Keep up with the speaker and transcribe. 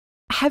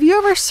Have you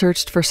ever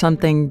searched for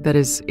something that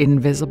is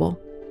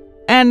invisible?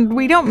 And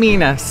we don't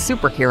mean a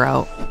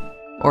superhero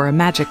or a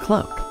magic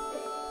cloak.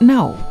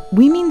 No,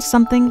 we mean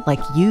something like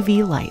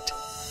UV light.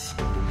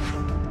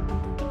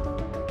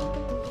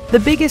 The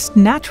biggest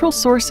natural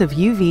source of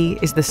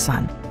UV is the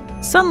sun.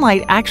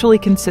 Sunlight actually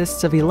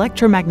consists of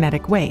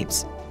electromagnetic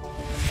waves.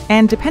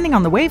 And depending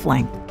on the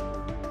wavelength,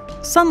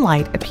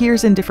 sunlight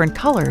appears in different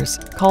colors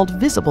called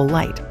visible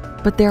light.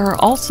 But there are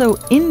also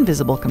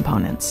invisible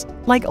components,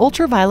 like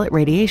ultraviolet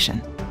radiation.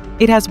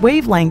 It has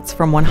wavelengths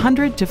from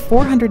 100 to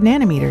 400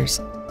 nanometers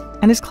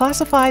and is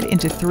classified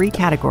into 3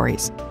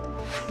 categories.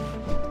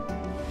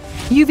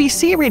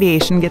 UVC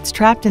radiation gets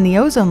trapped in the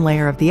ozone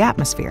layer of the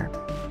atmosphere.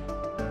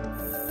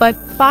 But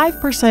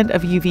 5%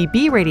 of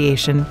UVB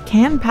radiation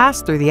can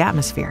pass through the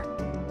atmosphere.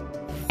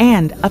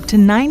 And up to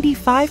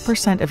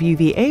 95% of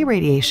UVA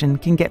radiation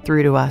can get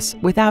through to us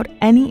without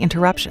any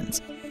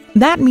interruptions.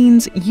 That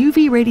means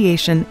UV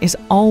radiation is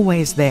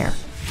always there,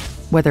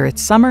 whether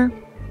it's summer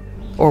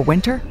or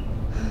winter,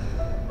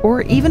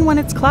 or even when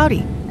it's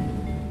cloudy.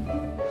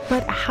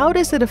 But how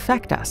does it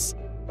affect us?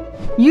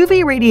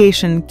 UV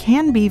radiation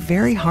can be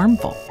very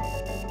harmful.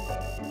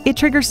 It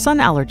triggers sun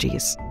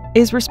allergies,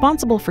 is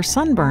responsible for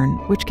sunburn,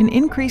 which can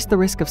increase the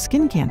risk of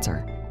skin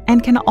cancer,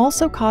 and can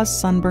also cause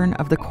sunburn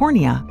of the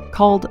cornea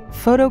called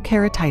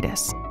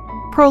photokeratitis.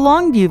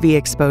 Prolonged UV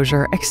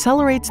exposure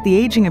accelerates the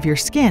aging of your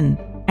skin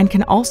and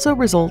can also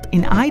result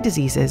in eye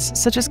diseases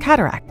such as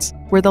cataracts,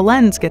 where the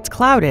lens gets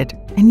clouded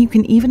and you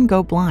can even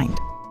go blind.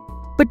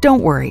 But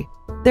don't worry,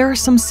 there are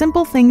some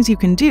simple things you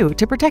can do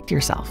to protect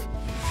yourself.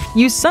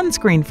 Use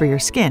sunscreen for your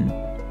skin,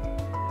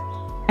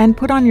 and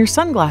put on your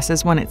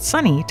sunglasses when it's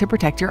sunny to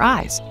protect your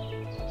eyes.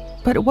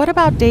 But what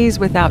about days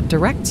without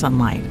direct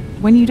sunlight,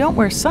 when you don't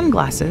wear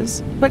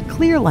sunglasses, but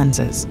clear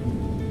lenses?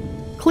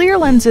 Clear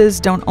lenses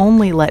don't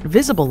only let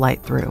visible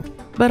light through,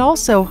 but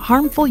also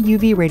harmful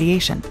UV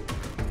radiation.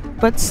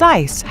 But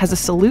Zeiss has a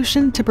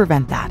solution to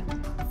prevent that,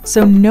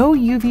 so no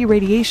UV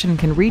radiation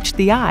can reach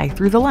the eye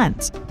through the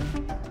lens.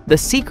 The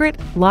secret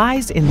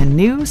lies in the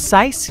new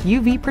Zeiss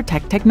UV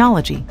Protect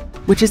technology,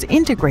 which is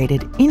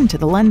integrated into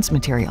the lens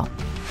material.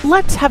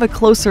 Let's have a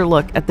closer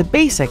look at the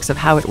basics of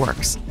how it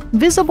works.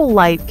 Visible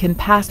light can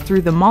pass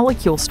through the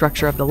molecule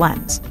structure of the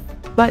lens,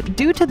 but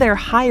due to their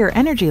higher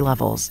energy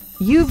levels,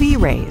 UV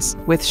rays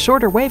with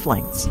shorter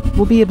wavelengths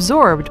will be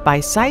absorbed by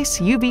Zeiss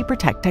UV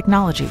Protect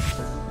technology.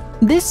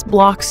 This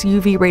blocks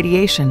UV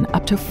radiation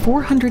up to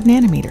 400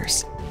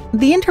 nanometers.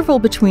 The interval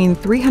between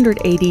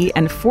 380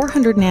 and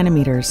 400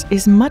 nanometers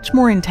is much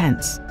more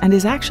intense and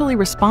is actually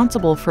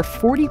responsible for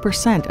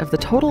 40% of the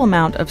total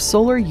amount of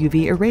solar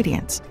UV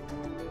irradiance.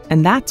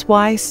 And that's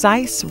why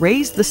Zeiss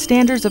raised the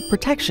standards of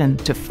protection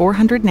to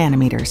 400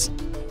 nanometers.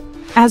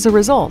 As a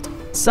result,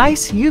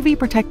 Zeiss UV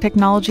Protect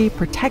technology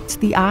protects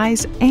the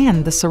eyes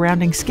and the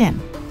surrounding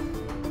skin.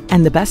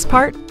 And the best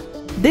part?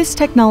 This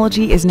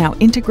technology is now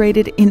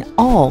integrated in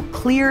all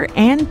clear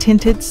and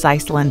tinted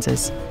Zeiss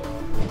lenses.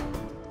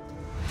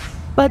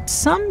 But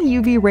some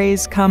UV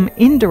rays come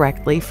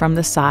indirectly from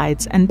the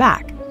sides and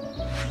back.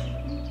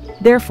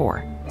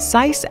 Therefore,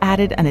 Zeiss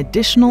added an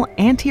additional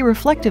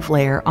anti-reflective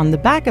layer on the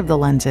back of the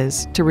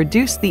lenses to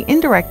reduce the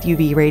indirect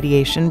UV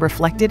radiation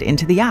reflected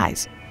into the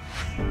eyes.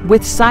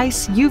 With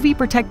Zeiss UV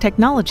Protect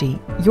technology,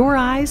 your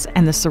eyes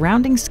and the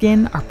surrounding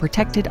skin are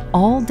protected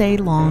all day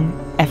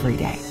long, every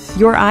day.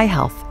 Your eye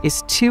health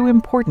is too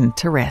important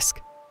to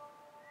risk.